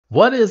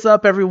What is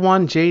up,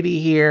 everyone?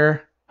 JD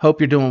here. Hope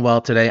you're doing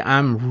well today.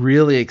 I'm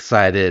really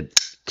excited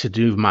to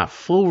do my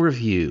full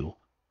review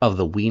of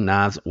the Wee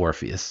Knives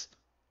Orpheus.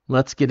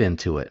 Let's get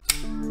into it.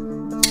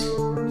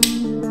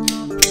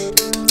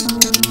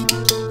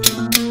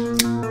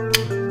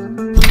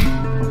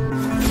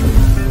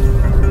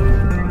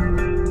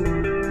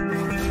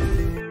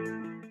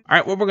 All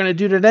right, what we're going to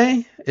do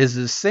today is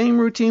the same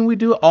routine we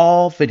do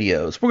all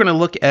videos. We're going to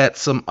look at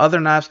some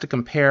other knives to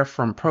compare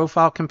from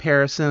profile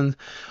comparisons.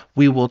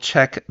 We will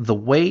check the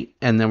weight,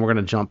 and then we're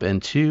going to jump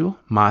into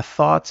my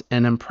thoughts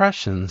and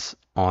impressions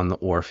on the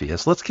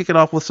Orpheus. Let's kick it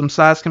off with some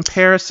size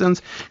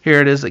comparisons.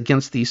 Here it is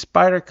against the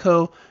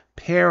Spyderco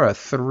Para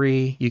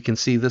 3. You can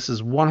see this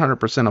is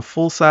 100% a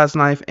full-size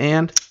knife,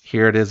 and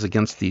here it is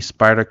against the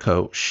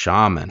Spyderco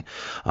Shaman.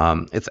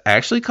 It's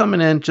actually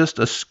coming in just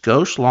a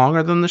skosh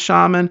longer than the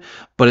Shaman,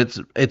 but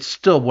it's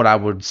still what I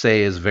would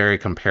say is very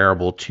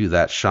comparable to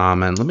that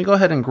Shaman. Let me go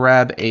ahead and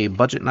grab a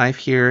budget knife.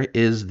 Here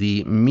is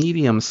the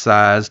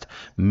medium-sized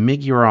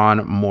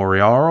Miguron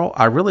Moriaro.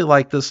 I really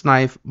like this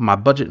knife. My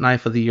budget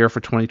knife of the year for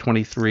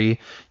 2023.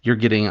 You're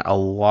getting a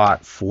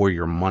lot for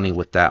your money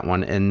with that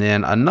one. And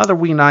then another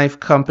Wee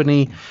knife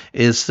company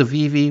is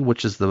Civivi,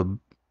 which is the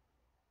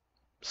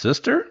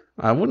sister?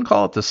 I wouldn't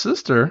call it the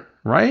sister,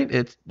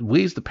 right?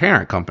 We's the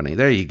parent company.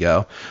 There you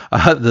go.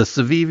 The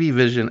Civivi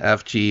Vision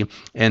FG,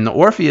 and the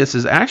Orpheus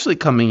is actually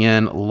coming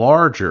in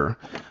larger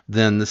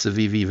than the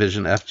Civivi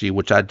Vision FG,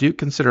 which I do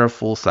consider a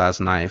full-size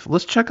knife.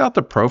 Let's check out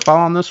the profile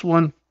on this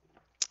one.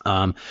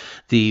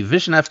 The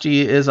Vision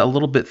FG is a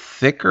little bit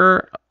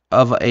thicker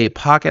of a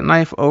pocket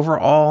knife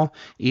overall,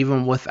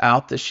 even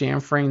without the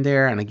chamfering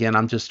there. And again,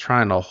 I'm just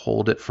trying to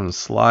hold it from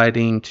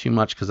sliding too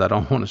much because I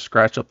don't want to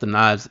scratch up the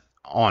knives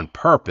on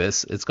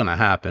purpose. It's going to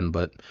happen,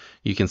 but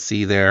you can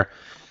see there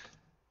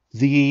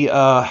the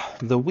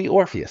Wee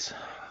Orpheus,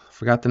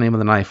 forgot the name of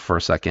the knife for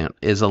a second,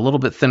 is a little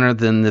bit thinner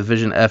than the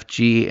Vision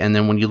FG. And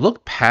then when you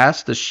look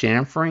past the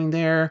chamfering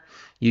there,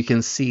 you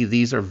can see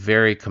these are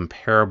very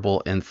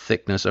comparable in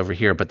thickness over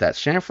here, but that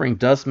chamfering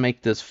does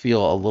make this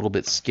feel a little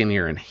bit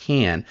skinnier in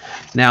hand.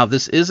 Now,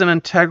 this is an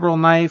integral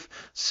knife,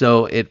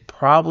 so it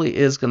probably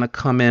is going to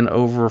come in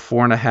over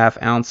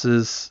 4.5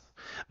 ounces.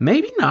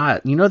 Maybe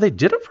not. You know, they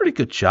did a pretty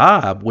good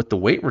job with the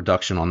weight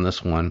reduction on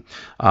this one.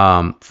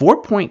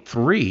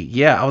 4.3.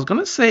 Yeah, I was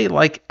going to say,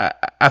 like,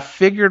 I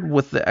figured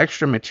with the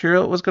extra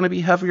material it was going to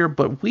be heavier,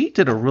 but we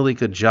did a really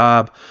good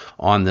job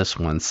on this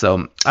one.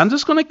 So I'm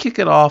just going to kick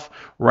it off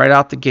right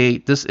out the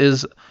gate. This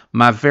is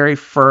my very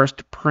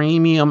first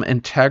premium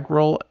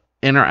integral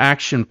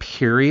interaction,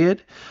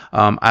 period.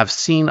 I've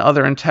seen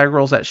other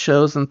integrals at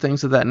shows and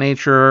things of that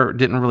nature,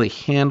 didn't really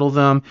handle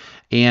them,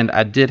 and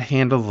I did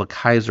handle the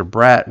Kaiser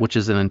Brat, which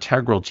is an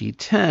integral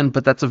G10,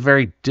 but that's a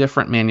very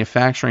different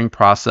manufacturing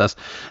process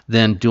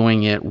than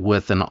doing it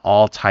with an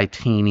all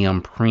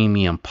titanium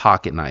premium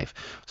pocket knife.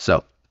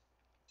 So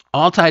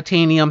all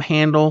titanium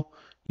handle,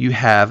 you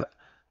have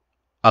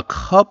a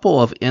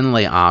couple of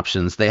inlay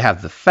options. They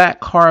have the fat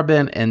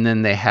carbon, and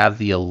then they have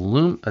the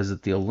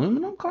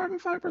aluminum carbon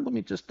fiber? Let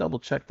me just double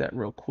check that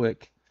real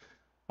quick.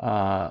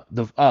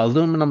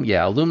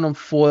 Aluminum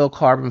foil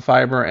carbon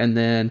fiber, and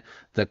then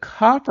the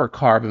copper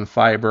carbon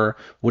fiber,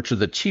 which are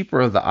the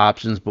cheaper of the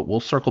options, but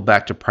we'll circle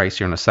back to price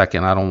here in a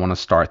second. I don't want to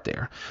start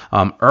there.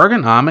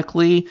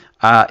 Ergonomically,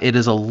 it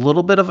is a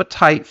little bit of a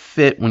tight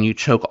fit when you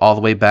choke all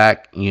the way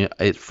back.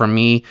 For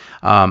me,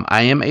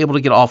 I am able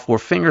to get all 4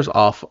 fingers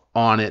off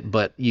on it,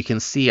 but you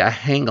can see I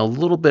hang a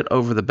little bit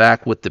over the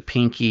back with the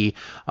pinky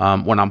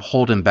when I'm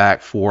holding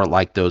back for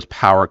like those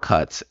power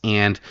cuts.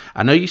 And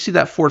I know you see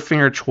that forward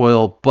finger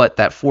choil, but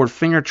that forward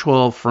finger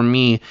choil for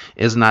me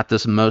is not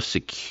this most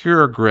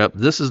secure grip.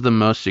 This is the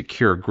most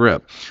secure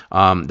grip.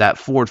 That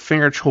forward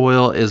finger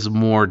choil is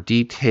more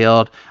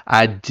detailed.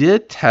 I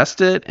did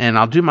test it, and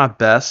I'll do my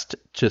best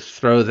to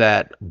throw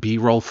that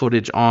B-roll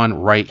footage on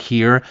right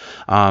here,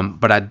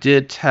 but I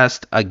did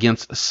test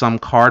against some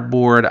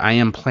cardboard. I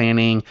am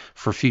planning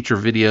for future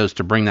videos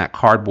to bring that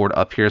cardboard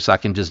up here so I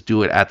can just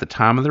do it at the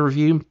time of the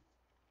review.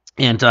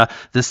 And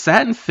the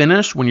satin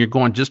finish, when you're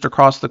going just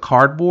across the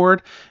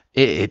cardboard,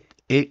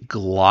 it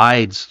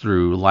glides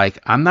through. Like,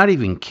 I'm not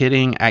even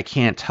kidding. I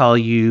can't tell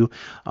you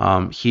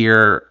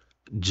here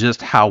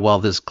just how well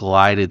this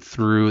glided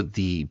through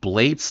the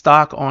blade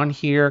stock on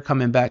here.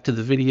 Coming back to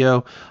the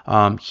video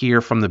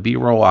here from the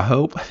B-roll, I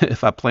hope,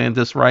 if I planned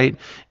this right.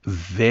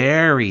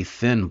 Very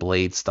thin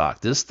blade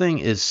stock. This thing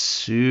is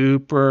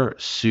super,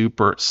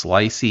 super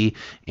slicey.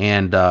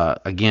 And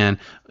again,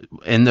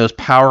 in those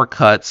power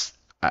cuts,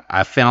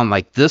 I found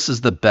like this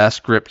is the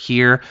best grip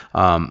here.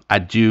 I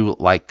do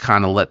like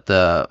kind of let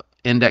the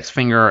index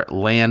finger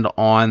land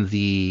on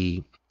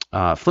the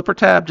flipper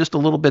tab just a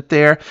little bit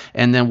there,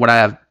 and then what I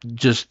have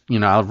just,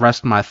 I'll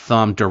rest my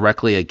thumb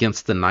directly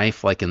against the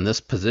knife like in this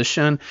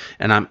position,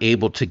 and I'm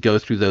able to go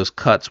through those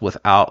cuts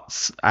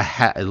without,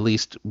 at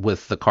least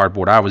with the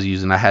cardboard I was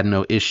using, I had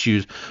no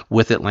issues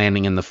with it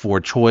landing in the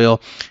forward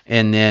choil.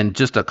 And then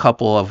just a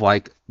couple of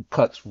like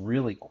cuts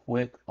really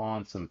quick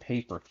on some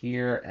paper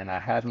here, and I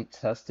haven't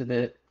tested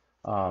it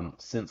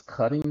since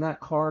cutting that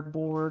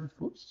cardboard.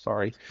 Oops,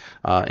 sorry,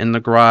 in the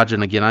garage.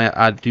 And again,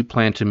 I do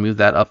plan to move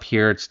that up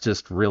here. It's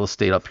just real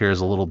estate up here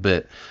is a little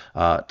bit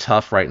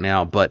tough right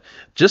now, but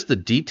just the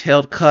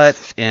detailed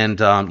cut and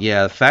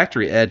yeah, the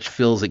factory edge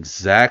feels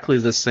exactly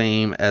the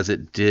same as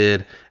it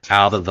did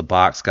out of the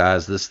box,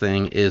 guys. This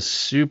thing is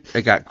super.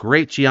 It got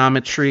great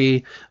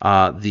geometry.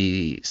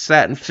 The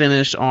satin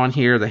finish on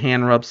here, the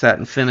hand rub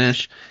satin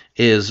finish,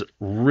 is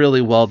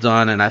really well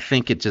done, and I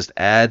think it just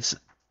adds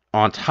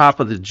on top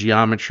of the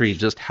geometry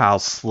just how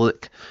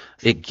slick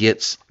it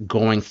gets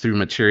going through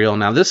material.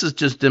 Now this is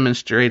just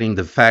demonstrating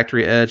the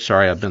factory edge.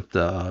 Sorry, I bent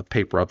the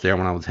paper up there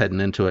when I was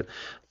heading into it.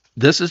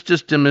 This is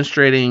just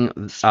demonstrating,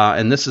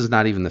 and this is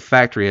not even the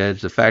factory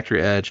edge. The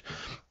factory edge,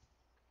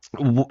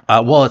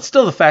 well, it's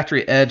still the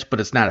factory edge, but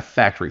it's not a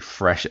factory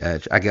fresh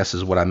edge, I guess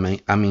is what I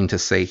mean to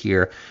say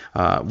here.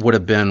 Would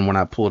have been when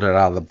I pulled it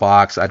out of the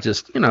box. I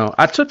just,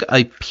 I took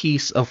a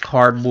piece of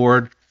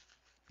cardboard.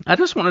 I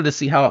just wanted to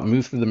see how it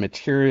moved through the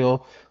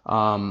material.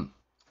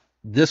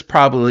 This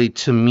probably,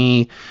 to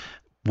me,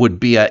 would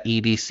be a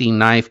EDC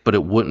knife, but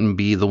it wouldn't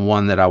be the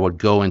one that I would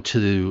go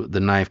into the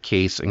knife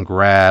case and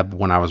grab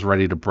when I was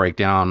ready to break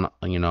down,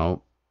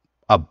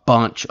 a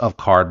bunch of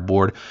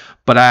cardboard.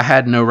 But I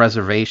had no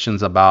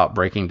reservations about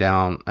breaking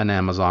down an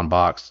Amazon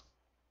box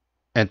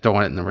and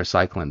throwing it in the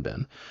recycling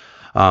bin.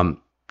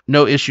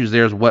 No issues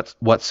there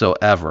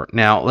whatsoever.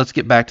 Now, let's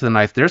get back to the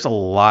knife. There's a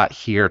lot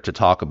here to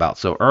talk about.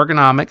 So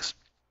ergonomics,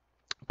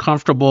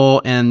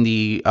 comfortable in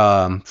the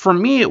for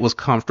me it was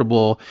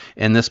comfortable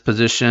in this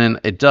position.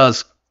 It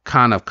does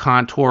kind of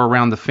contour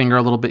around the finger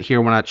a little bit here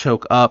when I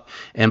choke up,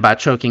 and by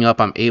choking up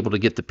I'm able to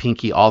get the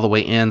pinky all the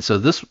way in. So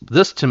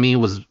this to me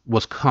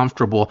was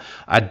comfortable.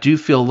 I do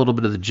feel a little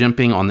bit of the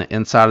jimping on the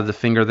inside of the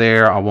finger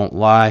there, I won't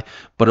lie,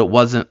 but it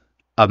wasn't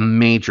a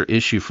major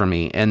issue for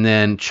me. And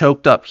then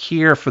choked up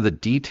here for the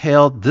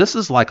detail, this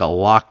is like a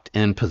locked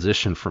in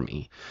position for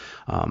me.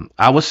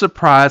 I was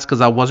surprised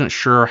because I wasn't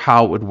sure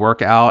how it would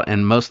work out,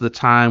 and most of the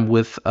time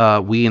with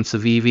Wii and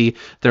Civivi,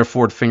 their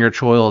forward finger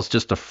choil is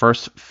just a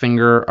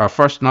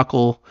first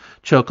knuckle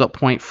choke up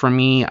point for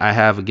me. I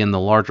have, again, the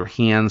larger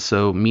hands,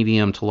 so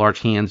medium to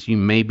large hands, you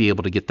may be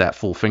able to get that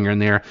full finger in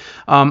there.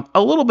 A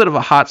little bit of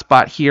a hot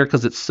spot here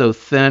because it's so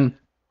thin,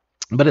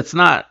 but it's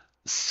not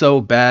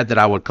so bad that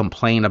I would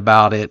complain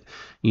about it,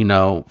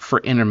 for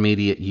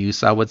intermediate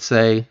use, I would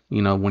say,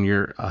 when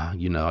you're,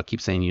 I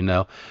keep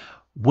saying,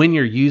 when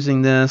you're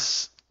using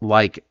this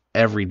like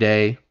every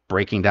day,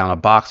 breaking down a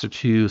box or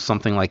two,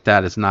 something like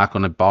that is not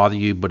going to bother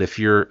you. But if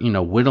you're,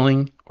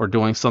 whittling or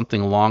doing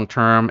something long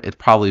term, it'd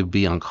probably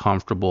be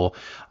uncomfortable.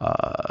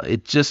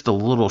 It's just a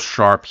little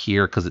sharp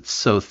here because it's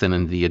so thin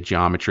in the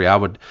geometry.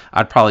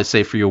 I'd probably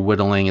say for your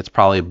whittling, it's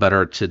probably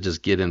better to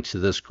just get into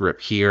this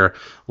grip here,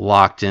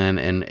 locked in,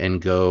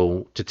 and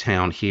go to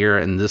town here.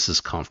 And this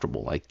is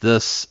comfortable. Like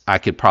this, I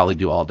could probably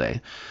do all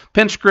day.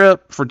 Pinch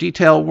grip for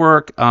detail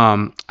work.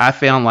 I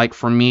found, like,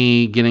 for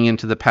me, getting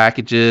into the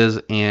packages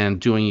and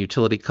doing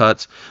utility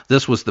cuts,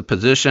 this was the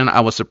position. I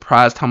was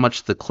surprised how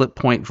much the clip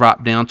point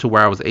dropped down to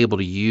where I was able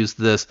to use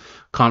this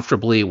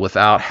comfortably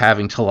without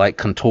having to like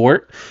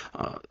contort.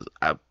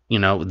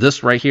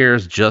 This right here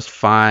is just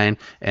fine.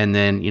 And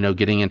then,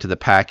 getting into the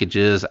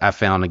packages, I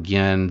found,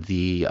 again,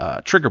 the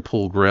trigger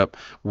pull grip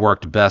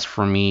worked best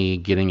for me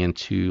getting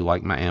into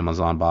like my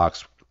Amazon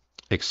box,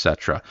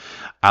 etc.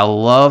 I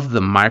love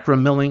the micro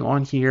milling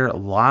on here.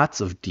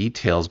 Lots of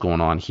details going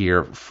on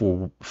here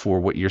for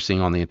what you're seeing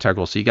on the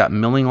integral. So you got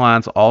milling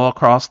lines all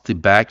across the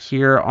back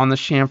here on the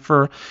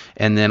chamfer,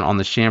 and then on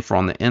the chamfer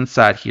on the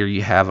inside here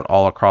you have it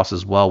all across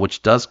as well,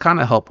 which does kind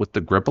of help with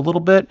the grip a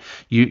little bit.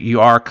 You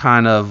are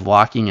kind of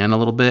locking in a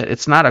little bit.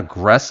 It's not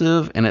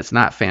aggressive and it's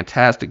not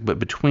fantastic, but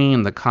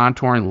between the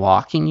contouring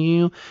locking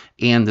you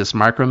and this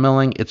micro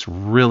milling, it's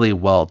really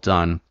well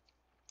done.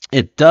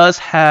 It does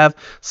have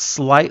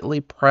slightly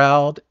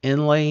proud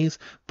inlays,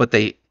 but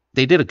they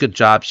did a good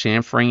job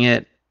chamfering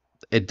it.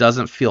 It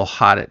doesn't feel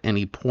hot at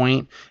any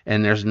point,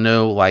 and there's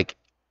no like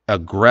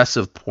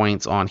aggressive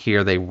points on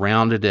here. They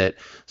rounded it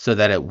so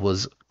that it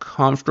was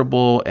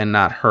comfortable and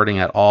not hurting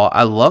at all.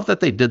 I love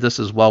that they did this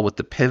as well with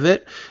the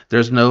pivot.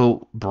 There's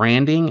no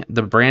branding.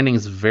 The branding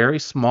is very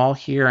small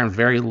here and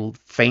very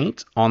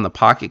faint on the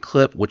pocket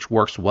clip, which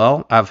works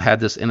well. I've had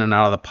this in and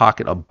out of the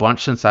pocket a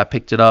bunch since I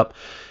picked it up.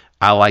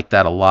 I like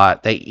that a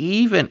lot. They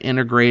even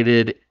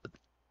integrated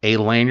a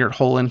lanyard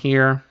hole in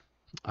here.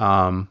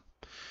 I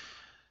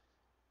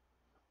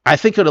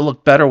think it would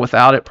look better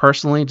without it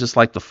personally, just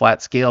like the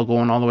flat scale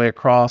going all the way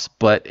across,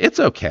 but it's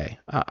okay.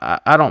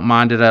 I don't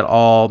mind it at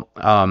all.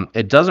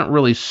 It doesn't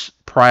really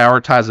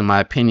prioritize, in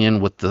my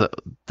opinion, with the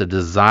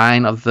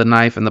design of the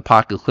knife and the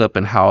pocket clip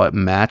and how it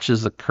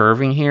matches the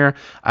curving here.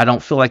 I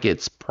don't feel like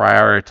it's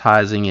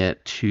prioritizing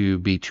it to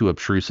be too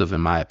obtrusive,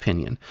 in my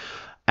opinion.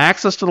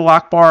 Access to the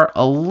lock bar,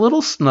 a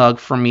little snug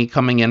for me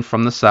coming in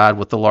from the side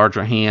with the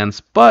larger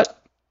hands,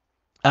 but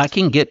I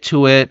can get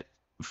to it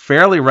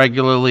fairly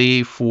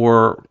regularly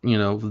for,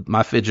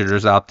 my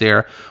fidgeters out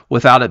there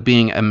without it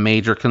being a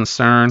major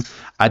concern.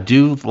 I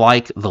do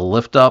like the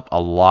lift up a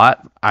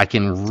lot. I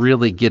can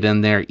really get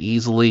in there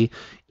easily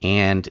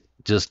and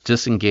just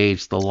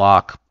disengage the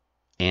lock,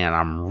 and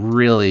I'm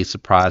really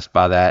surprised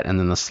by that. And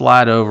then the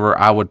slide over,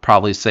 I would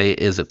probably say,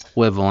 is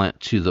equivalent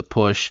to the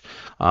push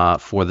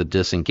for the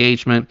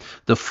disengagement.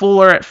 The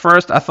fuller, at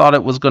first I thought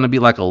it was going to be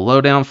like a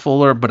low down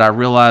fuller, but I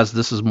realized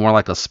this is more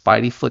like a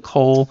Spidey flick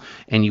hole,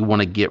 and you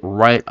want to get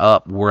right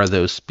up where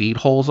those speed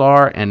holes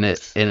are, and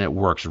it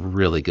works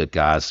really good,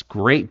 guys.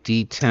 Great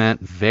detent,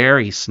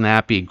 very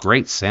snappy,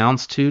 great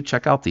sounds too.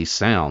 Check out these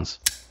sounds.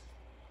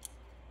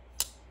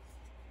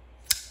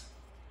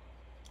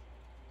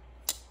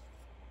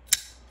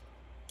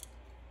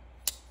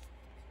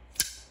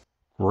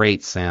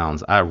 Great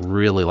sounds. I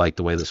really like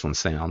the way this one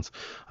sounds.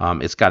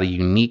 It's got a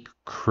unique,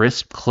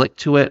 crisp click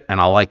to it, and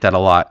I like that a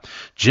lot.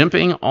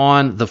 Jimping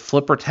on the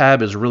flipper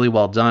tab is really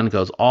well done.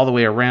 Goes all the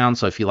way around.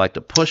 So if you like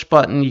to push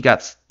button, you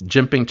got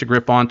jimping to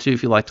grip onto.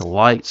 If you like to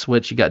light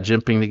switch, you got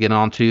jimping to get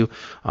onto.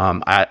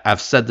 I've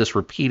said this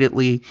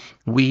repeatedly.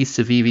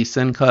 Civivi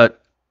Syncut,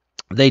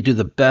 they do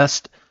the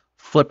best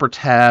flipper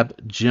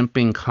tab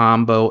jimping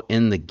combo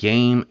in the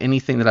game.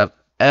 Anything that I've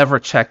ever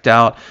checked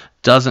out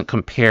doesn't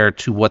compare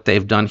to what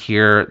they've done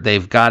here.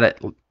 They've got it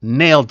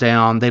nailed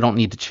down. They don't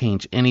need to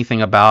change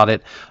anything about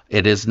it.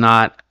 It is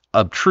not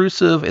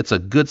obtrusive. It's a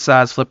good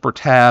size flipper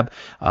tab,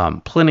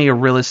 plenty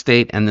of real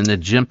estate, and then the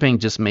jimping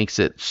just makes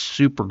it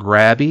super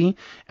grabby,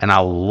 and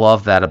I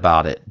love that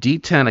about it.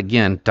 D10,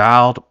 again,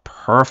 dialed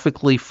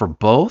perfectly for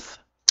both.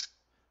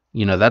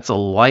 That's a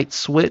light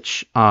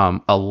switch,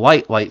 a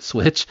light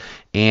switch,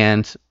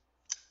 and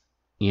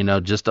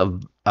just a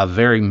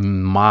very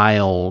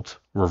mild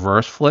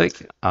reverse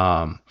flick.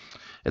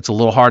 It's a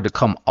little hard to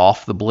come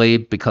off the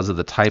blade because of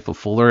the type of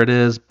fuller it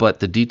is,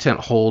 but the detent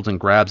holds and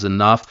grabs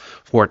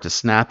enough for it to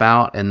snap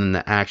out, and then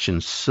the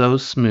action's so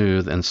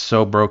smooth and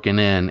so broken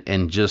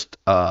in just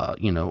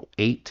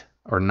 8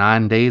 or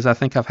 9 days I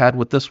think I've had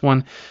with this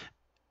one,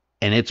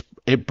 and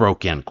it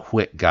broke in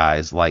quick,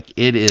 guys. Like,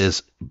 it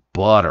is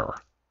butter.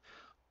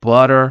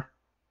 I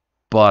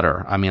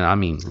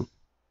mean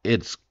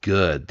it's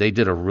good. They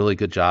did a really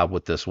good job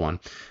with this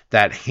one.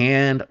 That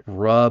hand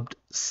rubbed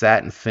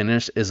satin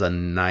finish is a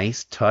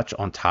nice touch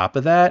on top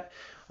of that.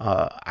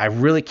 I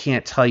really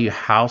can't tell you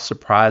how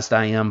surprised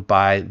I am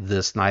by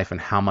this knife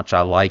and how much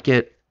I like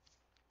it.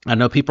 I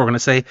know people are going to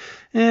say,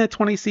 20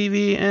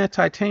 CV,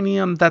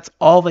 titanium, that's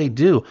all they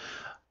do.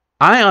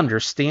 I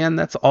understand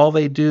that's all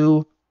they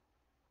do,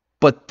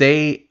 but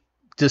they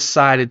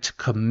decided to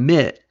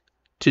commit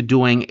to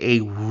doing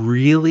a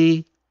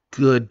really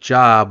good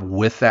job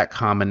with that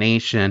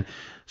combination.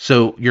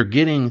 So you're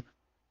getting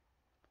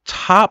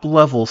top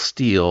level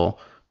steel,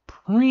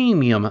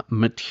 premium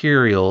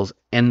materials,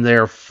 and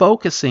they're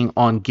focusing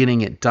on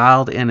getting it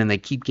dialed in, and they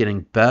keep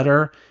getting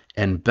better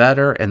and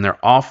better, and their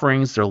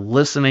offerings, they're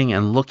listening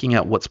and looking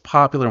at what's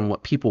popular and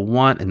what people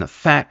want, and the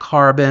fat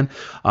carbon.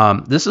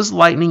 This is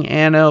lightning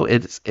anno.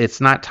 It's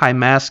not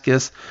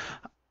Timascus.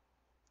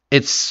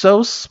 It's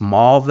so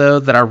small, though,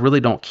 that I really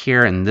don't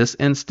care in this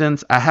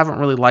instance. I haven't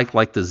really liked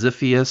like the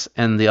Ziphius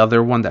and the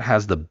other one that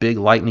has the big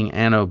lightning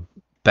anno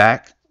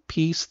back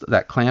piece,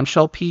 that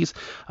clamshell piece.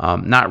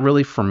 Not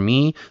really for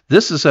me.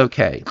 This is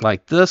okay.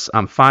 Like this,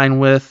 I'm fine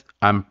with.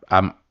 I'm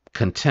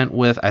content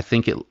with. I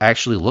think it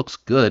actually looks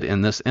good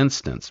in this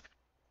instance.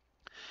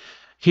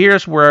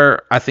 Here's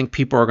where I think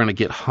people are going to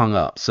get hung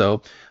up.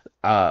 So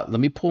let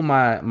me pull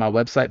my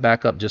website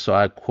back up just so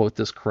I quote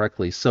this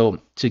correctly.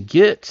 So to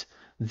get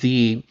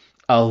the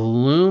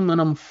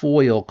aluminum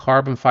foil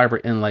carbon fiber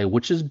inlay,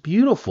 which is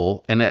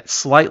beautiful, and it's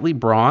slightly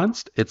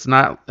bronzed. It's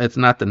not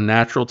the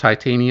natural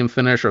titanium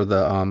finish or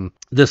the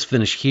this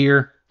finish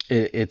here.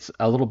 It's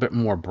a little bit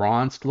more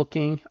bronzed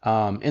looking.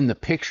 In the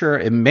picture,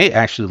 it may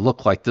actually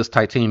look like this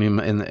titanium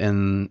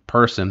in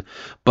person,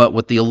 but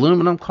with the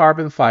aluminum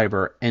carbon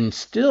fiber and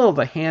still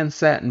the hand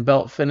satin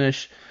belt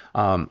finish.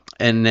 And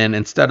then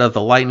instead of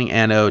the lightning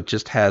anode, it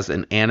just has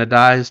an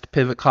anodized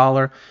pivot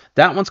collar.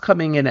 That one's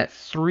coming in at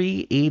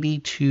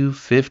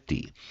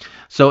 $382.50.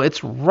 So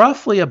it's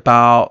roughly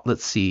about,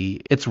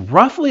 it's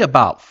roughly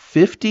about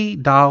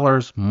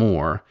 $50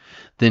 more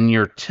than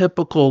your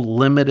typical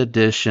limited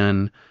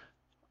edition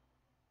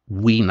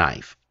Wii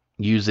knife.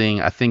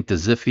 Using, I think the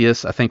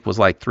Ziphius, I think was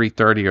like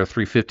 $330 or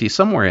 $350,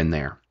 somewhere in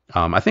there.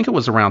 I think it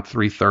was around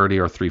 $330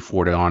 or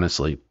 $340,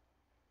 honestly.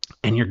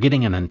 And you're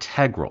getting an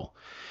integral.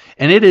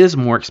 And it is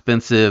more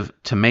expensive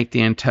to make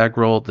the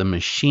integral. The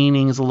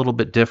machining is a little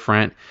bit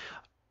different.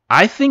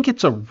 I think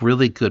it's a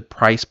really good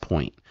price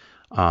point,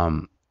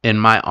 in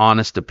my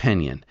honest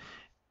opinion.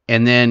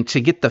 And then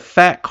to get the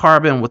fat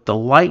carbon with the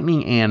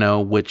lightning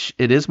anno, which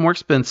it is more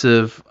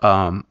expensive,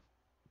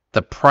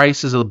 the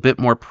price is a bit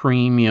more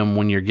premium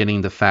when you're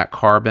getting the fat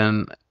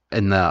carbon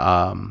and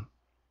the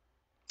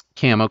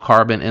camo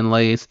carbon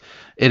inlays.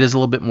 It is a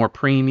little bit more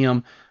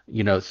premium,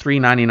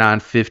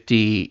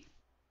 $399.50.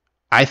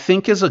 I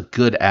think is a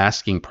good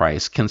asking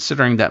price,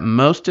 considering that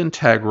most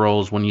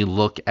integrals, when you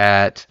look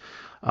at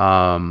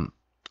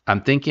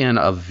I'm thinking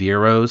of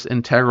Vero's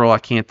integral. I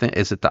can't think.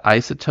 Is it the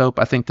isotope?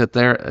 I think that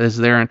there is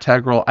their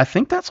integral. I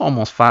think that's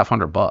almost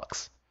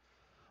 $500.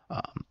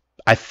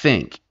 I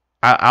think.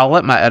 I'll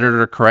let my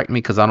editor correct me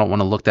because I don't want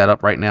to look that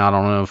up right now. I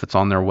don't know if it's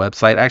on their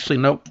website. Actually,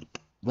 nope.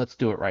 Let's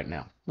do it right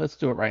now. Let's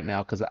do it right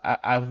now because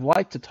I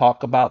like to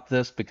talk about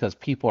this because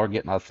people are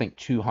getting, I think,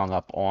 too hung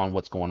up on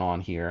what's going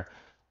on here.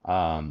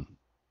 Um,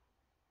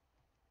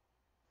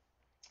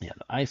 yeah,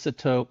 the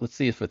isotope. Let's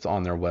see if it's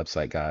on their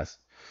website, guys.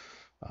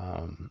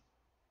 Um,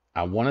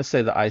 I want to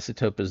say the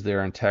isotope is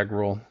their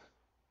integral.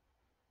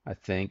 I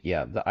think,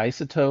 yeah, the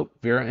isotope,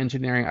 Vera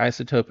Engineering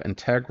isotope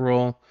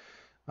integral.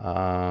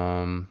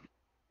 Um,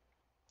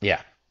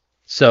 yeah.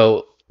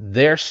 So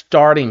their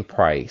starting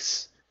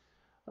price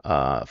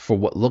for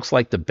what looks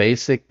like the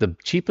basic, the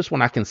cheapest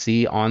one I can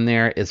see on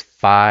there is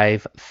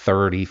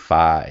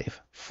 $535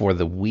 for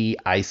the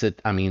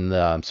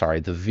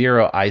the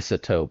Vero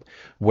isotope,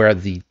 where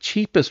the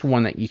cheapest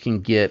one that you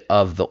can get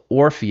of the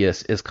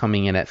Orpheus is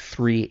coming in at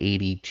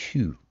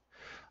 $382.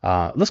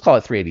 Let's call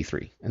it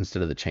 383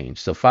 instead of the change.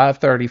 So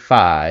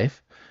 535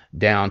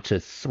 down to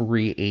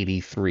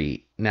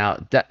 383.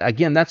 Now,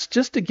 again, that's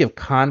just to give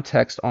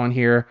context on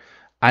here.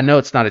 I know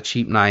it's not a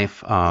cheap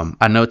knife.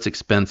 I know it's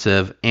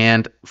expensive.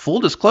 And full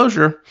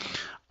disclosure,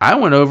 I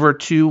went over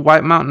to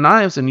White Mountain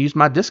Knives and used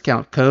my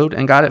discount code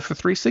and got it for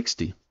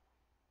 360.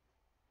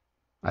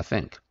 I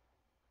think.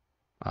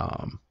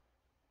 I'm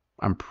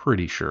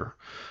pretty sure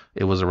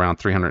it was around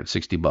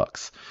 360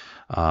 bucks.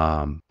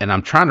 And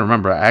I'm trying to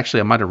remember.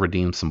 Actually, I might have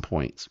redeemed some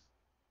points.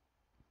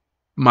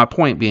 My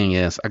point being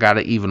is I got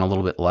it even a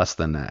little bit less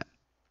than that.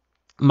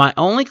 My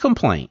only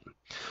complaint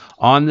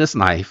on this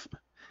knife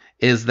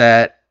is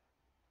that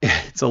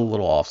it's a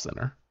little off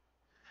center.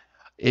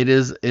 It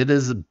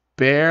is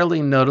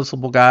barely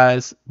noticeable,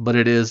 guys, but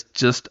it is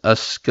just a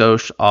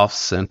skosh off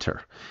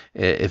center.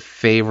 It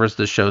favors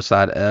the show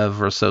side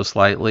ever so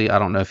slightly. I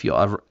don't know if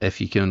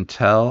you can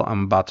tell.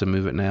 I'm about to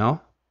move it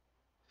now.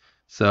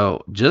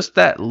 So just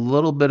that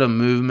little bit of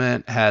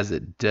movement has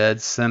it dead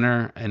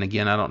center. And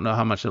again, I don't know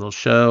how much it'll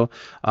show.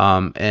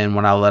 And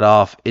when I let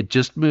off, it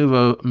just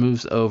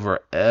moves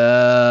over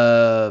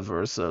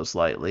ever so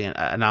slightly.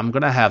 And I'm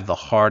going to have the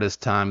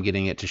hardest time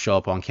getting it to show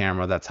up on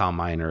camera. That's how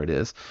minor it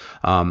is.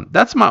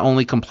 That's my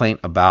only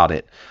complaint about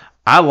it.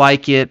 I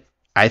like it.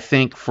 I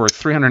think for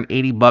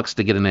 380 bucks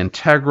to get an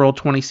integral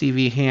 20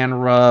 CV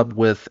hand rub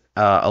with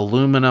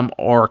aluminum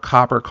or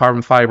copper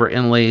carbon fiber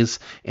inlays,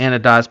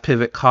 anodized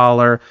pivot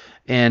collar,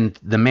 and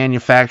the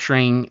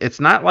manufacturing,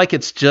 it's not like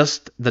it's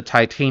just the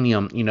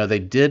titanium. You know, they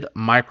did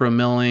micro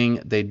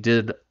milling, they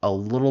did a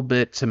little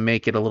bit to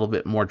make it a little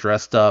bit more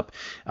dressed up,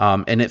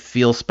 and it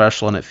feels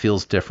special and it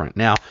feels different.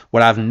 Now,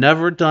 what I've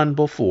never done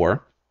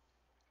before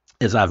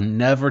is I've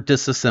never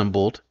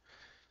disassembled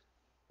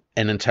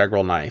an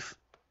integral knife.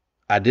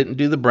 I didn't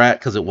do the brat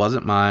because it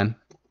wasn't mine.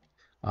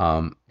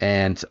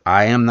 And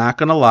I am not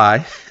going to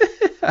lie.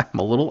 I'm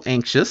a little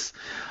anxious,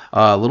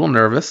 a little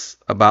nervous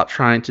about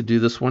trying to do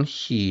this one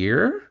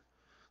here.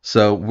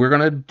 So we're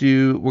going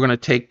to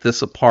take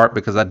this apart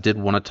because I did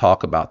want to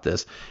talk about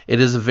this.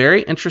 It is a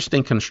very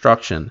interesting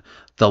construction.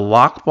 The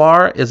lock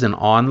bar is an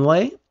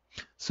onlay.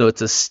 So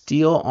it's a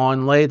steel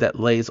onlay that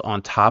lays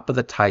on top of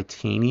the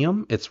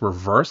titanium. It's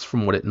reversed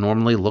from what it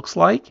normally looks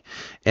like.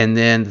 And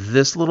then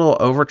this little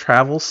over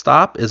travel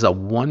stop is a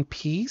one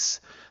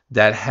piece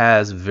that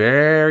has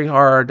very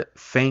hard,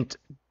 faint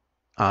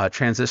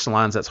transition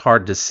lines that's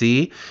hard to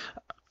see.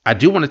 I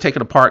do want to take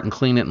it apart and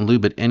clean it and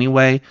lube it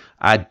anyway.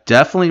 I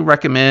definitely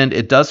recommend.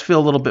 It does feel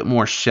a little bit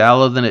more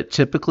shallow than it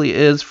typically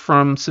is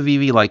from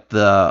Civivi, like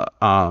the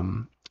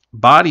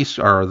body,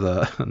 or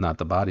the not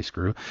the body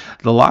screw,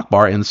 the lock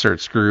bar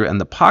insert screw and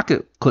the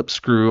pocket clip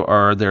screw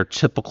are their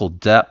typical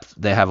depth.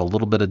 They have a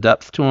little bit of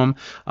depth to them.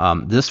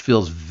 This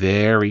feels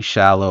very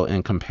shallow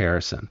in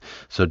comparison.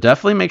 So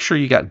definitely make sure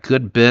you got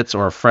good bits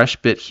or a fresh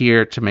bit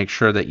here to make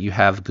sure that you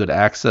have good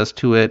access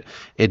to it.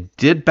 It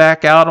did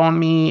back out on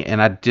me,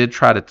 and I did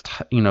try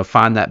to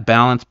find that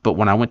balance, but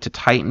when I went to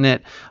tighten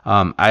it,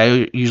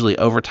 I usually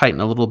over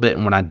tighten a little bit,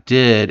 and when I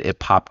did, it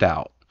popped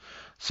out.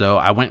 So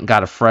I went and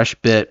got a fresh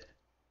bit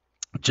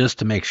just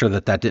to make sure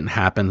that didn't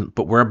happen.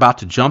 But we're about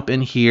to jump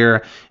in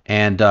here,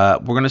 and we're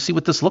going to see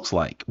what this looks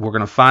like. We're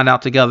going to find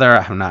out together. I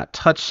have not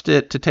touched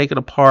it to take it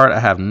apart. I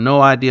have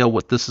no idea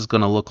what this is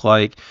going to look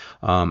like,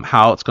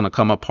 how it's going to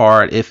come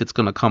apart, if it's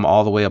going to come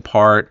all the way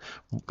apart.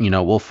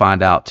 We'll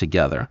find out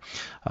together.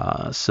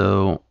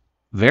 So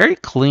very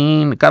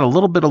clean. Got a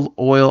little bit of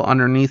oil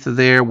underneath of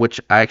there,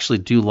 which I actually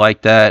do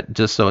like that,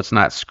 just so it's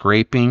not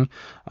scraping.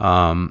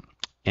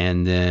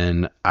 And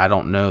then I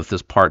don't know if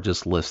this part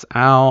just lifts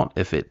out,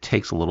 if it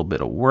takes a little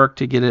bit of work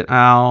to get it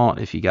out,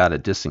 if you got to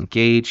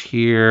disengage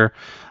here.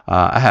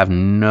 I have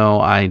no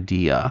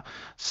idea.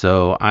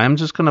 So I'm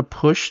just going to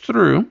push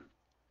through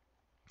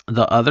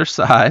the other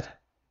side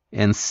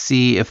and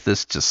see if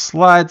this just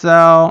slides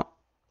out.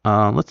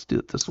 Let's do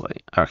it this way.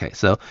 Okay,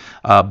 so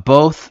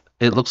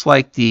it looks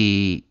like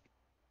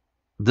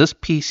this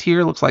piece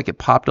here looks like it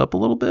popped up a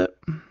little bit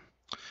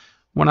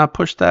when I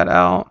pushed that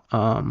out.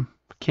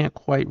 can't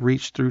quite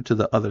reach through to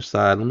the other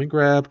side. I'm gonna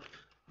grab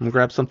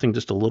something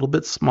just a little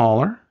bit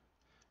smaller,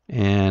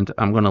 and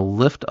I'm gonna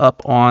lift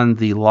up on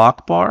the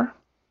lock bar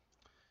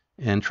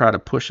and try to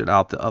push it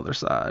out the other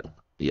side.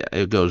 Yeah,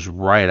 it goes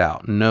right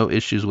out. No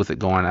issues with it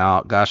going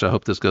out. Gosh, I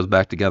hope this goes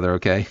back together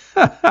okay.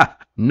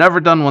 Never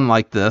done one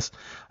like this.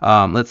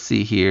 Let's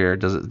see here.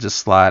 Does it just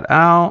slide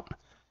out?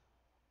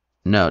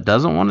 No, it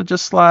doesn't want to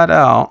just slide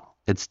out.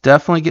 It's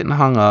definitely getting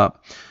hung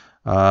up.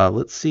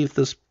 Let's see if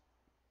this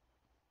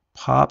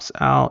pops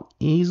out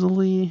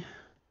easily.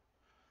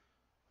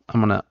 I'm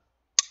gonna.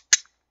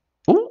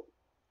 Ooh,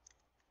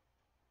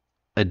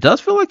 it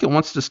does feel like it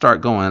wants to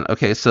start going.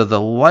 Okay, so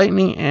the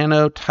lightning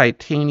anode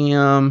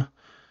titanium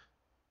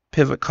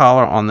pivot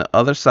collar on the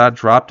other side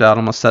dropped out.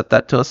 I'm gonna set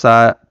that to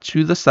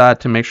the side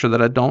to make sure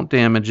that I don't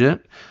damage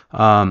it.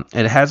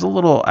 It has a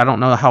little. I don't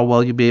know how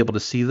well you'll be able to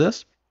see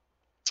this,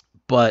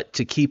 but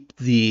to keep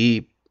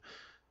the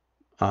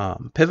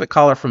pivot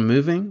collar from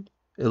moving,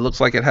 it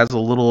looks like it has a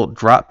little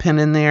drop pin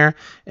in there,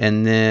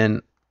 and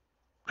then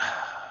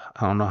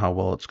I don't know how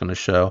well it's going to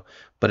show,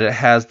 but it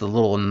has the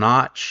little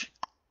notch.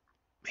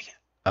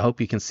 I hope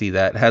you can see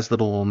that. It has the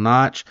little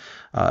notch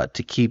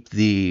to keep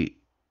the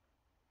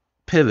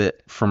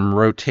pivot from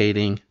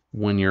rotating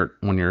when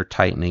you're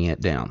tightening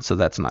it down. So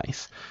that's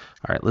nice.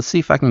 All right, let's see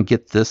if I can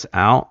get this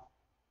out.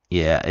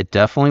 Yeah, it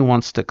definitely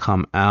wants to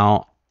come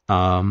out.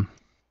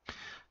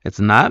 It's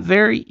not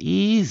very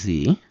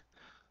easy,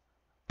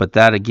 but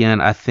that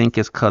again, I think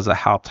is because of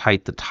how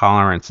tight the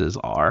tolerances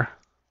are.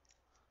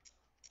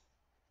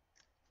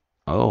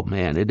 Oh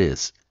man, it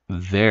is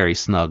very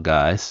snug,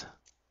 guys.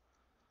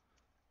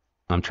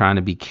 I'm trying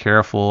to be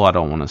careful. I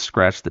don't want to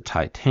scratch the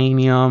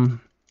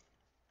titanium,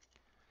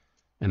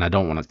 and I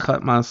don't want to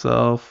cut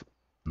myself.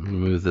 Let me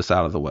move this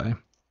out of the way.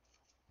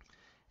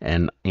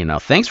 And, you know,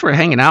 thanks for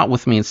hanging out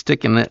with me and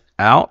sticking it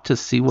out to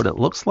see what it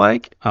looks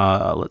like.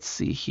 Let's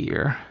see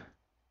here.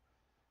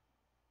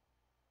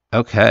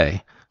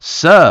 Okay,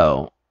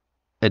 so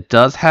it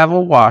does have a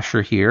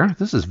washer here.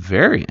 This is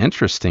very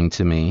interesting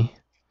to me.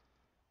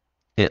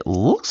 It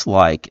looks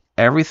like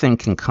everything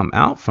can come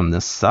out from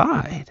this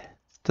side.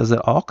 Does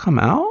it all come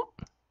out?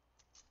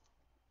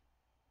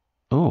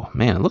 Oh,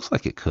 man, it looks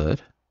like it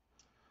could.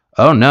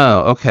 Oh,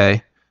 no,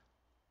 okay.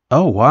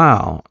 Oh,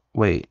 wow.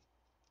 Wait.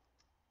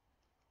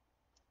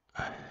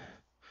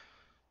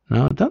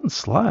 No, it doesn't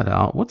slide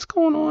out. What's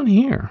going on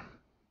here?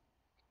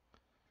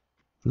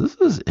 This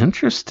is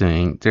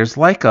interesting. There's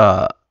like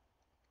a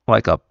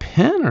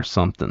pin or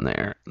something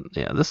there.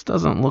 Yeah, this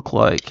doesn't look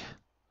like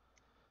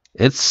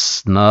it's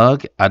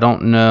snug. I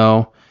don't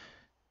know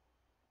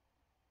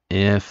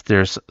if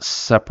there's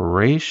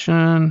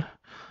separation.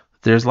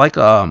 There's like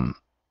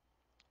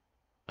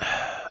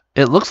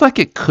it looks like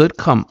it could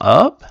come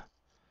up,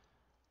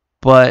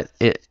 but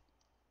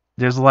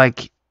there's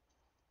like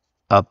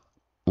a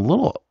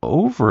little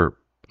over,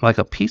 like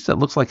a piece that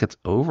looks like it's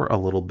over a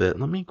little bit.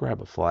 Let me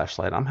grab a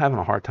flashlight. I'm having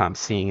a hard time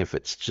seeing if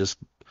it's just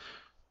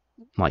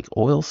like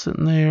oil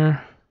sitting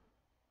there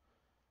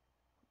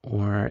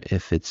or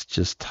if it's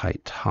just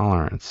tight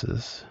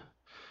tolerances.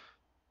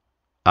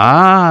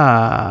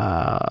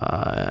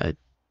 I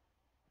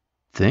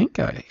think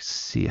I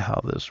see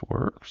how this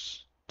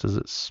works. Does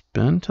it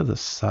spin to the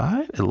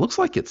side? It looks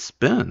like it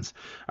spins.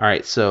 All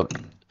right, so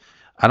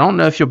I don't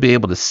know if you'll be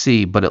able to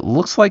see, but it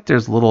looks like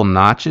there's little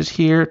notches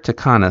here to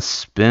kind of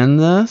spin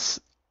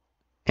this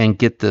and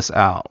get this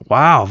out.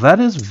 Wow, that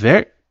is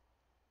very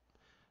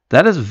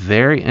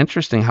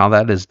interesting how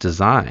that is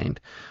designed.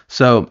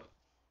 So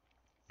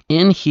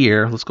in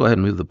here, let's go ahead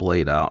and move the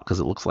blade out because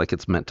it looks like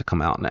it's meant to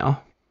come out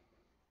now.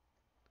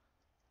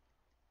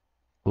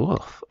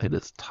 Oof, it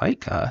is tight,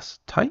 guys.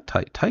 Tight,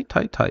 tight, tight,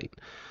 tight, tight.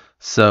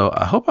 So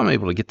I hope I'm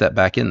able to get that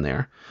back in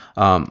there.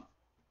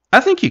 I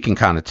think you can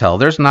kind of tell.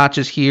 There's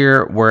notches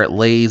here where it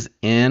lays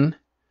in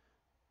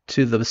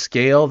to the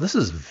scale. This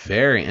is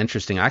very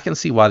interesting. I can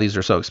see why these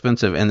are so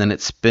expensive. And then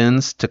it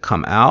spins to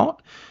come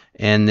out.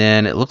 And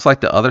then it looks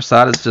like the other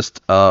side is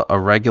just a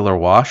regular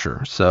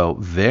washer. So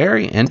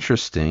very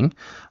interesting.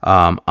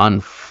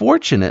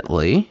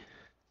 Unfortunately,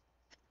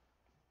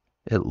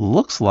 it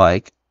looks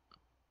like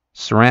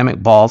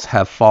ceramic balls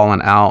have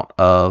fallen out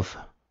of,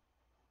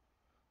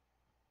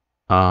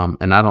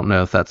 and I don't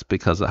know if that's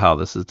because of how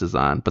this is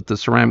designed, but the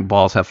ceramic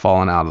balls have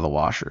fallen out of the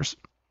washers.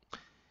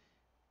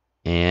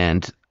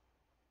 And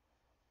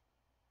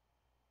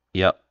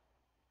yep,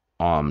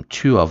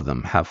 2 of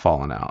them have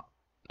fallen out.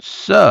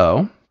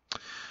 So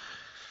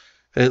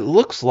it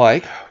looks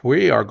like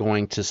we are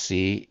going to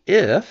see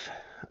if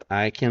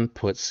I can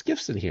put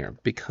skiffs in here,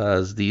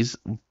 because these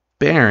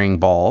bearing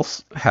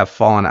balls have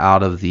fallen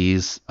out of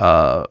these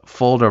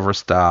fold over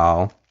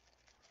style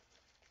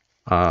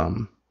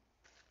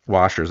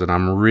washers, and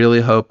I'm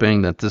really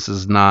hoping that this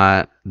is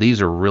not,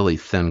 these are really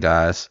thin,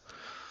 guys.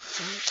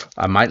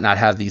 I might not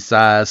have these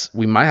size.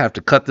 We might have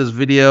to cut this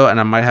video, and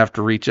I might have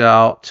to reach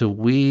out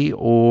to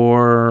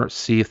or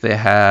see if they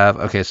have.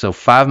 Okay, so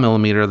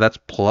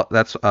 5mm.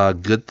 That's a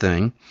good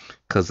thing,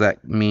 because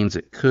that means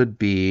it could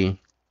be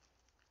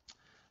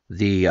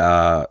the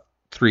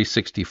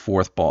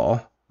 3/64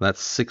 ball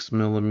That's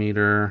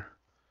 6mm,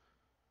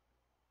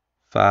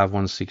 5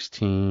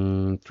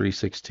 116,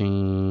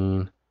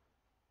 316,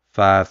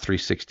 5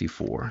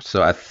 364.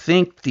 So I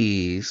think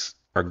these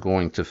are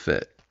going to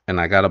fit, and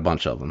I got a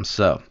bunch of them.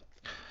 So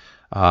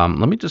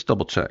let me just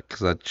double check,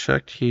 because I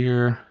checked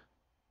here.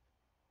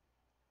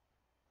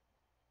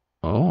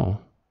 Oh,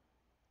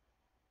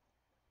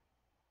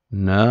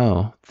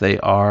 no, they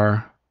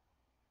are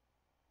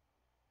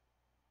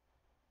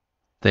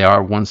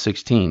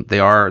 116. They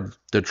are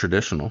the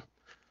traditional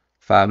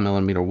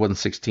 5mm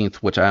 1/16,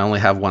 which I only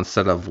have one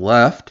set of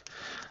left.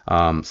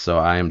 So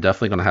I am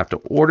definitely going to have to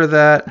order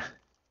that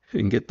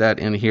and get that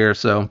in here.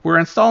 So we're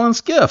installing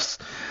skiffs.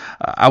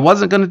 I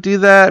wasn't going to do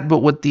that, but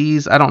with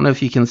these, I don't know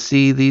if you can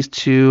see these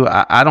two.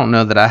 I don't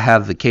know that I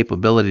have the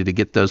capability to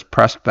get those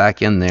pressed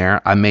back in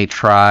there. I may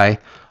try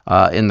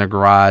in the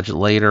garage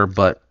later,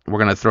 but we're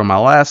going to throw my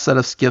last set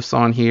of skiffs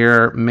on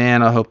here.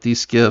 Man, I hope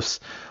these skiffs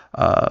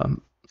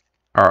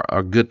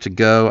are good to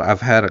go.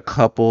 I've had a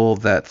couple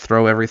that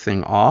throw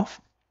everything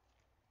off.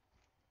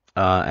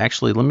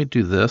 Actually, let me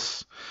do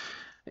this.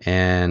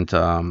 And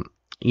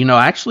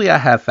actually, I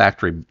have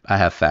factory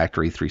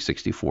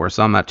 364,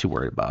 so I'm not too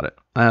worried about it.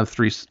 I have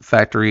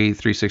factory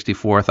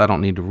 364th. I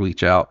don't need to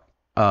reach out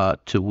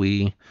to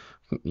we.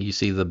 You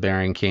see the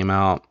bearing came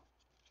out.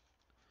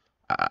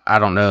 I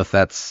don't know if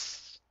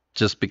that's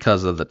just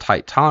because of the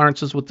tight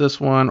tolerances with this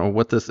one or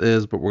what this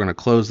is, but we're going to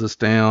close this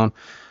down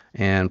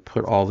and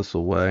put all this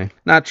away.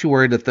 Not too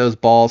worried that those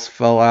balls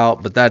fell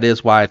out, but that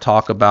is why I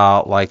talk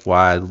about why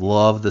I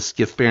love the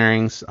skiff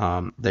bearings.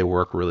 They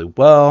work really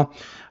well.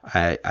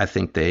 I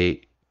think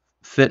they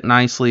fit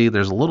nicely.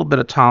 There's a little bit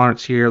of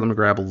tolerance here. Let me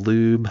grab a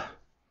lube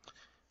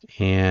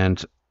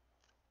and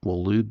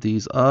we'll lube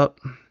these up.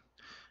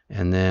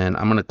 And then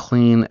I'm going to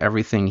clean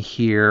everything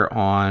here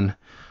on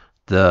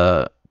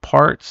the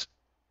parts.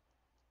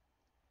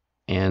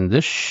 And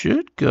this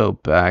should go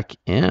back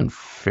in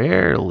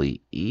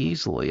fairly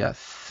easily, I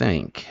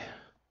think.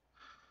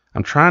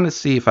 I'm trying to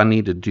see if I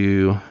need to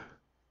do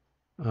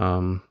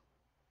the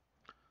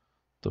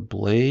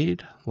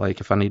blade,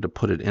 if I need to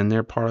put it in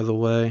there part of the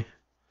way.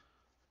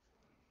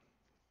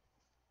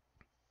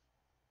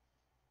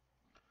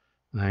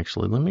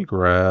 Actually, let me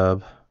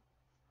grab,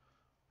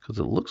 because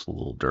it looks a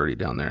little dirty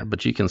down there,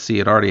 but you can see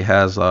it already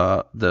has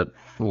the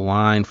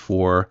line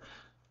for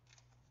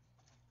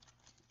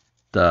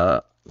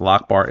the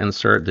lock bar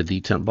insert, the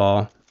detent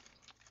ball.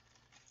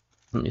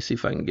 Let me see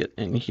if I can get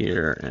in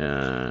here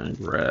and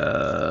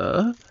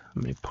grab.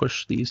 Let me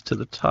push these to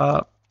the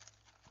top,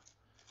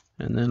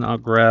 and then I'll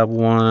grab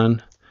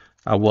one.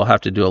 I will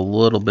have to do a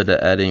little bit of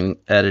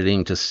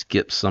editing to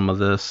skip some of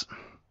this.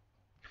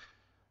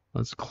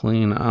 Let's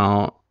clean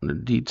out the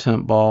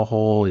detent ball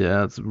hole.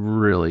 Yeah, it's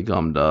really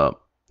gummed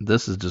up.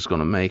 This is just going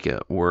to make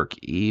it work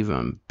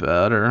even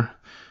better.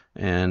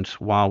 And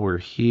while we're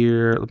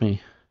here, let me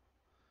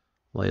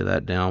lay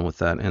that down with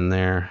that in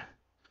there.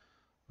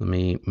 Let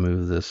me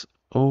move this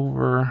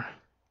over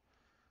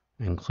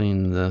and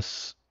clean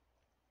this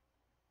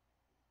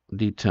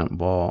detent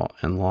ball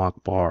and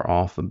lock bar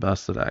off the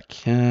best that I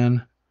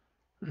can,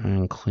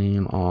 and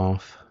clean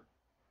off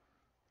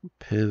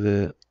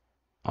pivot,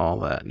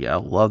 all that. Yeah, I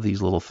love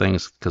these little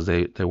things because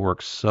they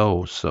work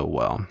so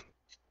well.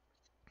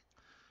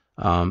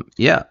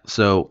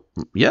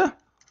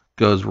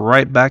 Goes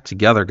right back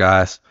together,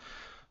 guys.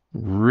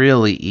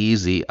 Really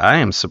easy. I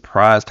am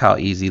surprised how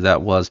easy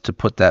that was to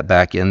put that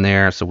back in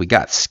there. So we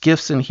got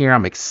skiffs in here.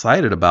 I'm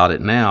excited about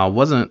it now. I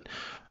wasn't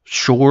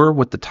sure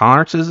with the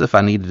tolerances if I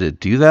needed to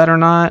do that or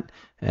not,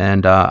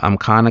 and I'm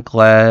kind of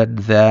glad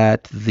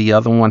that the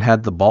other one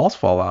had the balls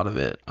fall out of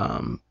it.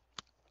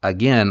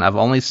 Again, I've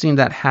only seen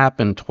that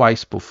happen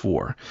twice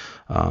before,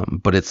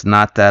 but it's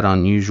not that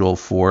unusual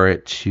for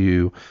it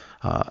to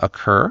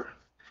occur,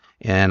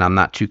 and I'm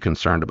not too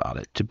concerned about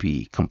it, to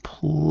be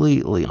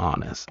completely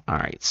honest. All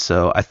right,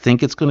 so I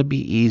think it's going to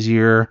be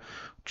easier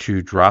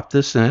to drop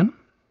this in.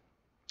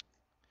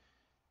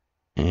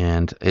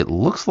 And it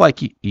looks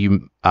like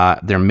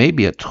there may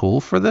be a tool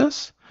for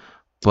this,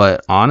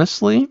 but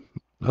honestly,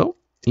 oh,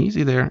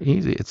 easy there,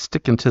 easy. It's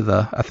sticking to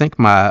the, I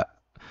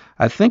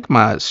think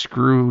my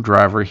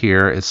screwdriver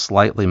here is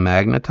slightly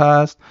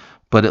magnetized,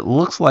 but it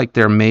looks like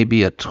there may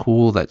be a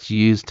tool that's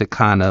used to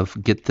kind of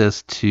get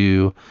this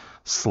to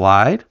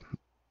slide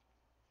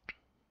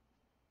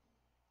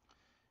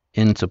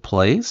into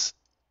place.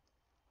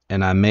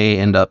 And I may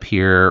end up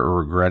here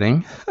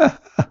regretting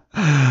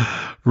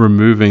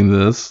removing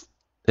this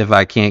if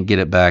I can't get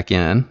it back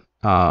in.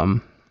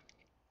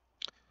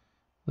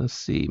 Let's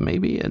see,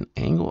 maybe an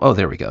angle. Oh,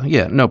 there we go.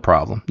 Yeah, no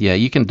problem. Yeah,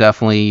 you can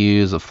definitely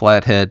use a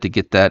flathead to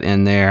get that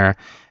in there.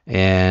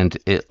 And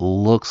it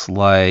looks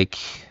like,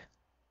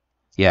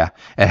 yeah,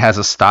 it has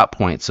a stop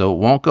point, so it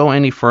won't go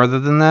any further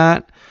than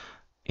that.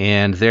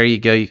 And there you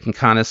go. You can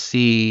kind of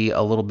see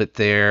a little bit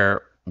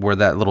there where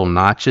that little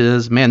notch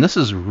is. Man, this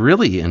is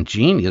really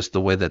ingenious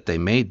the way that they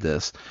made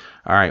this.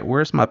 All right,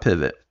 where's my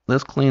pivot?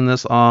 Let's clean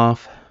this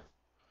off.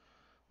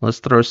 Let's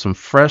throw some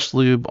fresh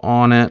lube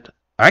on it.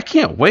 I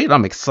can't wait.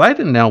 I'm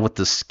excited now with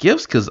the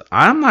skiffs because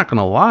I'm not going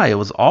to lie, it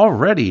was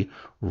already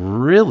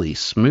really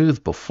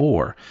smooth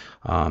before.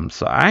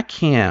 So I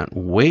can't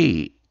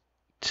wait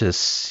to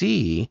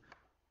see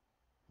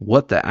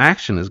what the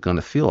action is going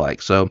to feel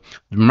like. So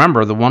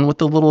remember, the one with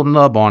the little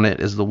nub on it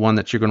is the one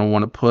that you're going to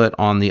want to put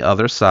on the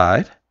other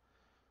side.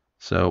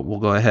 So we'll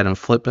go ahead and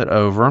flip it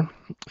over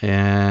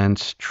and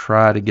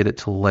try to get it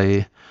to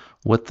lay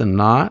with the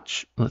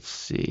notch. Let's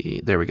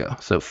see, there we go.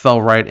 So it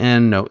fell right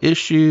in, no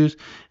issues.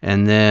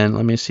 And then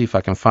let me see if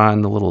I can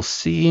find the little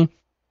C.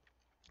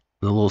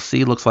 The little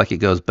C looks like it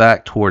goes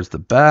back towards the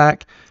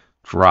back.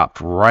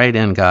 Dropped right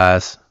in,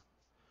 guys.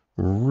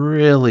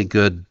 Really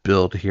good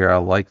build here. I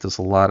like this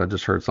a lot. I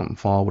just heard something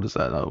fall. What is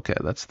that? Okay,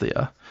 that's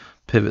the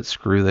pivot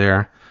screw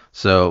there.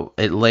 So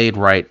it laid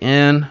right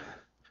in.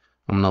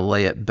 I'm going to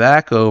lay it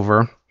back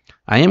over.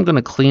 I am going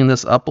to clean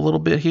this up a little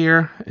bit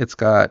here. It's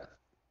got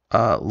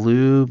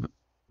lube,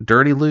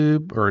 dirty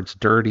lube, or it's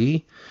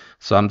dirty.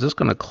 So I'm just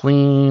going to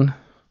clean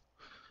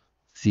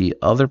the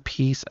other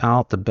piece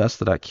out the best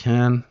that I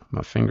can.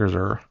 My fingers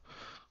are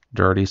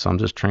dirty, so I'm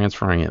just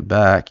transferring it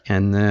back.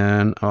 And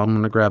then I'm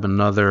going to grab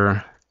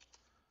another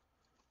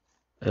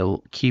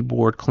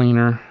keyboard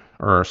cleaner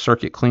or a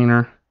circuit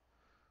board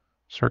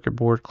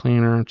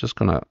cleaner. I'm just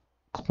going to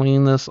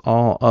clean this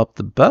all up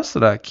the best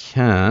that I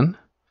can.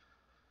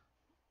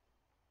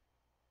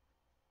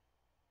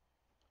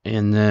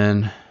 And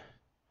then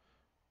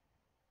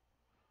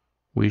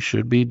we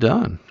should be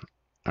done.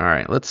 All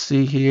right, let's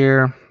see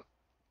here.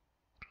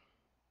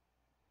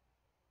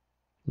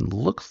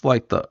 Looks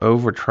like the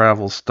over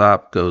travel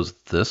stop goes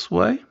this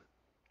way.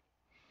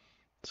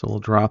 So we'll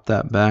drop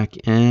that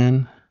back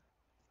in.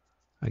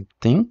 I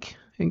think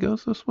it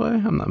goes this way.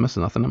 I'm not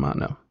missing nothing, am I?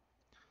 No.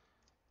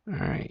 All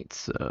right,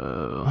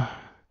 so.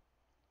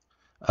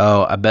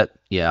 Oh, I bet,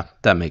 yeah,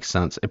 that makes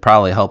sense. It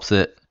probably helps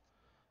it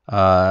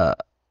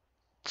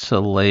to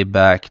lay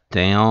back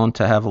down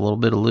to have a little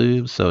bit of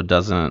lube so it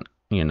doesn't,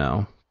 you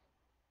know,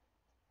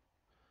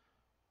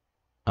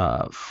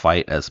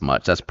 fight as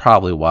much. That's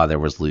probably why there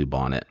was lube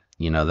on it.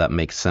 You know, that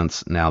makes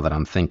sense now that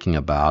I'm thinking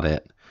about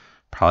it.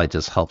 Probably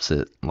just helps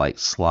it like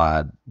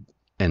slide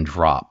and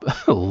drop.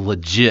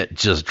 Legit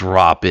just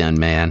drop in,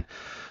 man.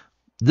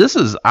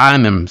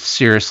 I'm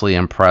seriously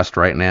impressed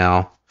right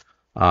now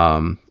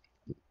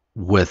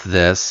with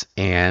this,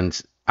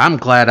 and I'm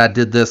glad I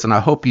did this, and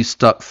I hope you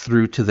stuck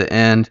through to the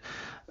end.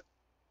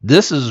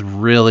 This is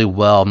really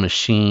well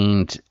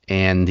machined,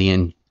 and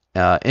the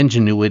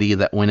ingenuity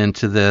that went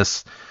into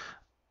this,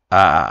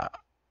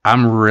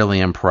 I'm really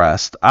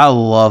impressed. I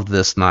love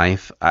this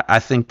knife. I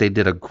think they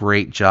did a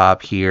great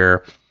job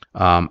here.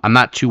 I'm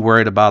not too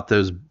worried about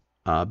those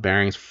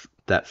bearings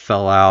that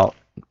fell out,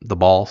 the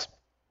balls.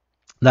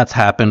 That's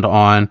happened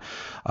on 2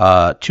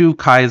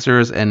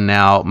 Kaisers, and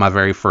now my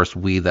very first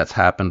Wii that's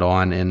happened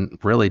on, and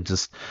really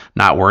just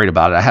not worried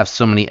about it. I have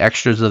so many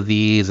extras of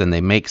these, and they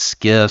make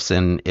skiffs,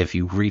 and if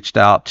you reached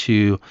out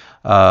to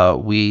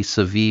Wii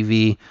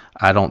Civivi,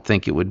 I don't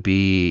think it would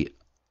be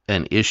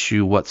an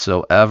issue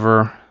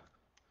whatsoever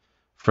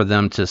for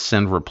them to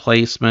send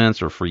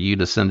replacements or for you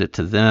to send it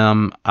to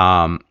them.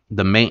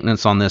 The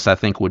maintenance on this, I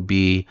think, would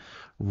be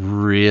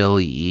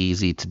really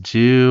easy to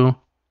do.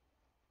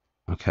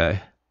 Okay.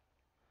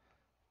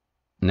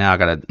 Now I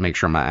gotta make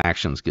sure my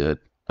action's good.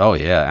 Oh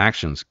yeah,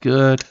 action's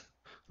good.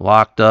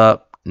 Locked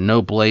up,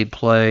 no blade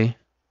play.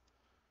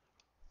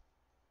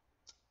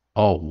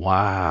 Oh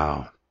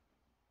wow.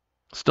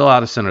 Still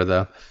out of center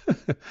though.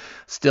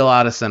 Still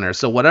out of center.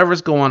 So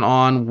whatever's going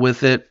on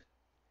with it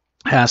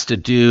has to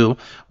do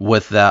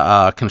with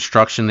the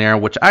construction there,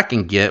 which I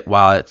can get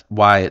why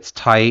it's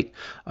tight.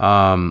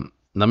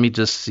 Let me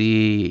just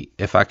see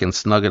if I can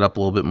snug it up a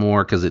little bit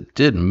more, because it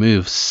did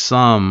move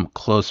some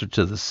closer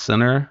to the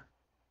center.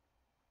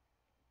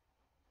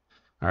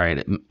 All right,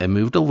 it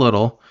moved a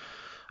little.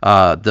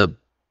 The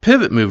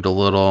pivot moved a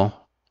little,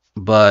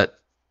 but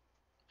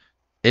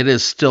it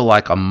is still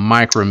like a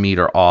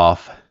micrometer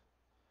off.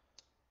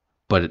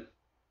 But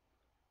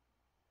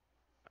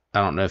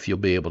I don't know if you'll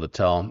be able to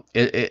tell.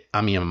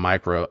 I mean,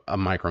 a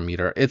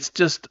micrometer. It's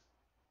just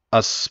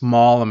a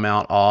small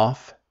amount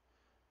off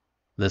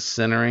the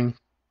centering.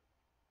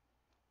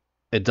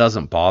 It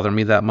doesn't bother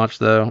me that much,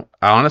 though.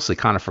 I honestly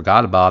kind of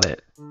forgot about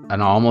it,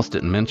 and I almost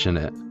didn't mention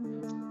it.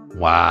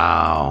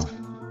 Wow.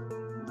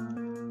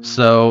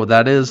 So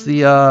that is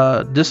the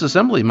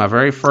disassembly, my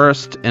very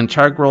first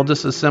integral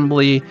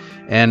disassembly,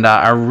 and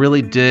I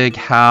really dig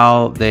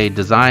how they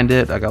designed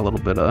it. I got a little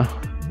bit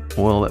of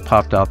oil that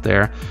popped out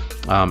there.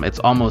 It's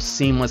almost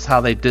seamless how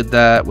they did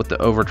that with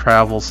the over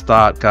travel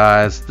stock,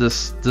 guys.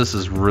 This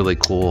is really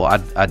cool.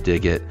 I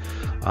dig it.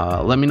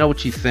 Let me know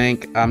what you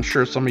think. I'm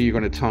sure some of you are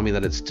going to tell me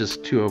that it's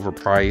just too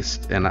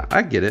overpriced, and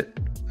I get it.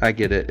 I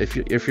get it.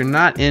 If you're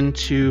not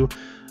into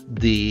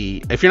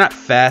if you're not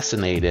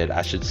fascinated,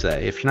 I should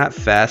say, if you're not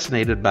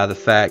fascinated by the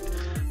fact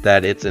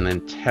that it's an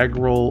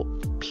integral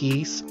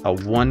piece, a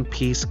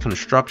one-piece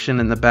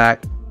construction in the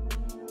back,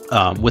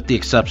 with the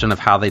exception of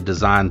how they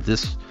designed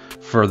this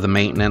for the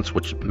maintenance,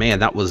 which, man,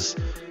 that was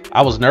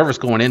I was nervous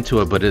going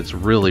into it, but it's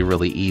really,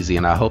 really easy,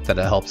 and I hope that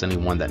it helps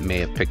anyone that may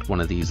have picked one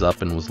of these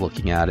up and was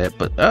looking at it.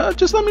 But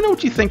just let me know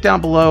what you think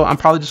down below. I'm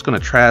probably just going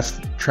to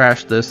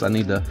trash this. I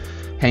need to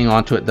hang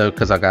on to it though,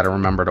 because I got to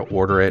remember to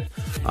order it.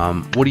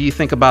 What do you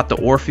think about the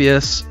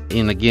Orpheus?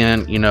 And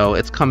again, you know,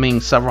 it's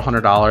coming several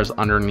 $100s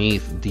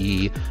underneath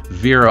the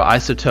Vero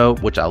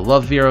Isotope, which I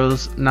love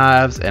Vero's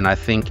knives, and I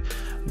think,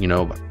 you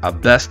know, a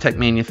Best Tech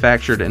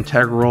manufactured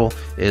integral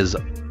is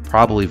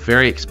probably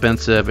very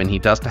expensive, and he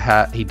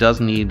does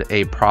need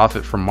a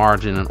profit for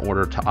margin in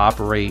order to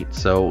operate.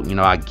 So, you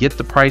know, I get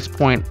the price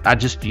point. I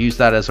just use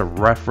that as a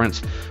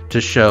reference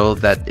to show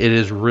that it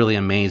is really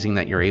amazing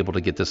that you're able to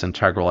get this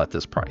integral at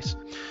this price.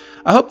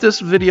 I hope this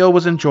video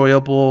was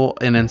enjoyable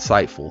and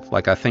insightful.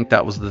 Like, I think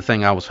that was the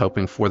thing I was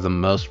hoping for the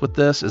most with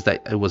this, is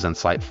that it was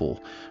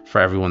insightful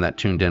for everyone that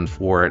tuned in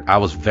for it. I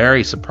was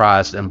very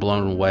surprised and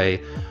blown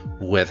away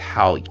with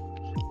how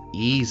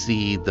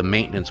easy the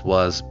maintenance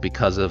was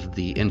because of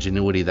the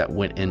ingenuity that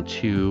went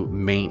into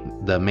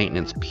the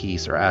maintenance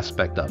piece or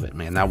aspect of it.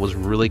 Man, that was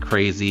really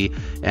crazy,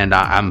 and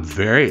I'm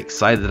very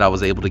excited that I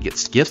was able to get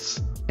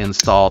skiffs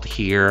installed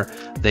here.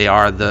 They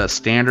are the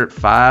standard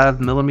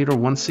 5mm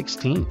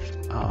 1/16.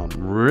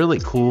 Really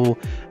cool,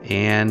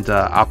 and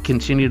I'll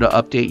continue to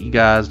update you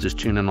guys. Just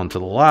tune in onto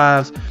the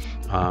lives.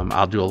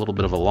 I'll do a little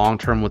bit of a long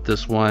term with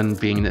this one,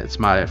 being that it's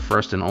my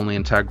first and only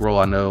integral.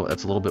 I know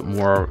it's a little bit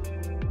more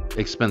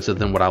expensive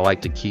than what I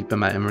like to keep in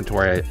my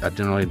inventory. I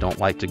generally don't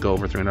like to go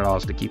over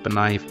 $300 to keep a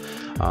knife,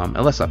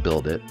 unless I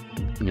build it,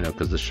 you know,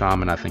 because the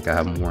Shaman, I think I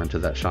have more into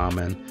that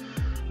Shaman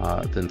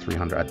than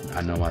 300.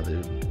 I know I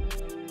do.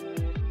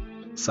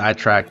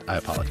 Sidetracked, I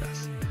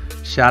apologize.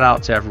 Shout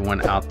out to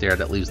everyone out there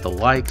that leaves the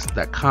likes,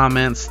 that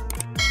comments,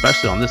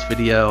 especially on this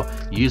video,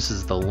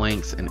 uses the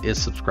links, and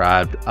is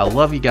subscribed. I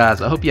love you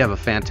guys. I hope you have a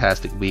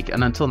fantastic week,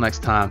 and until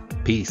next time,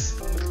 peace.